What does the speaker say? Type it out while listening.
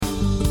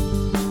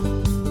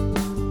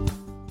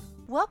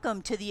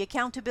Welcome to the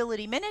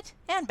Accountability Minute,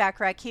 and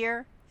Backrack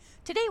here.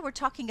 Today we're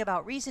talking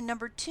about reason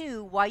number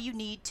 2 why you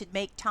need to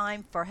make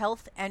time for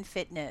health and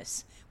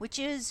fitness, which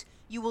is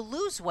you will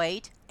lose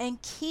weight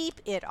and keep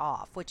it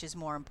off, which is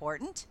more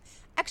important.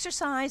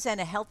 Exercise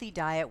and a healthy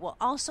diet will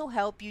also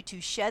help you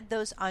to shed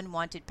those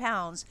unwanted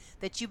pounds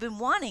that you've been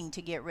wanting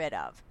to get rid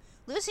of.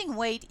 Losing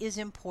weight is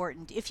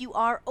important if you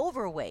are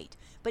overweight,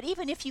 but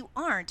even if you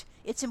aren't,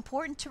 it's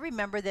important to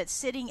remember that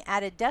sitting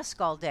at a desk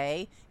all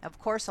day, of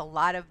course a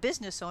lot of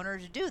business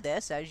owners do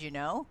this, as you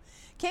know,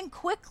 can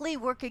quickly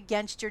work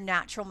against your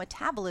natural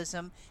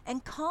metabolism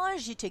and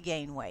cause you to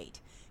gain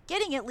weight.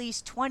 Getting at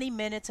least 20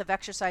 minutes of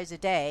exercise a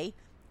day,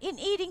 in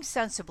eating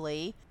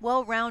sensibly,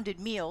 well-rounded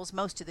meals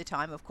most of the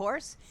time of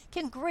course,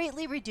 can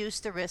greatly reduce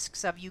the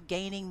risks of you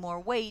gaining more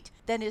weight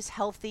than is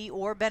healthy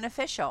or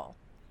beneficial.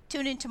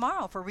 Tune in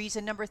tomorrow for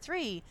reason number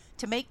 3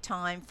 to make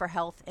time for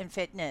health and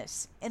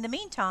fitness. In the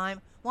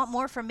meantime, want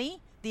more from me,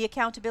 the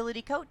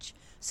Accountability Coach?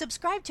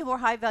 Subscribe to more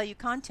high-value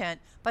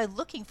content by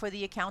looking for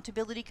the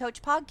Accountability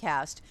Coach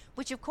podcast,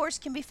 which of course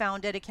can be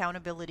found at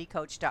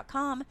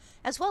accountabilitycoach.com,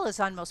 as well as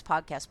on most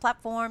podcast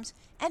platforms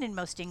and in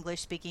most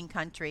English-speaking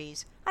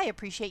countries. I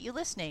appreciate you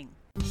listening.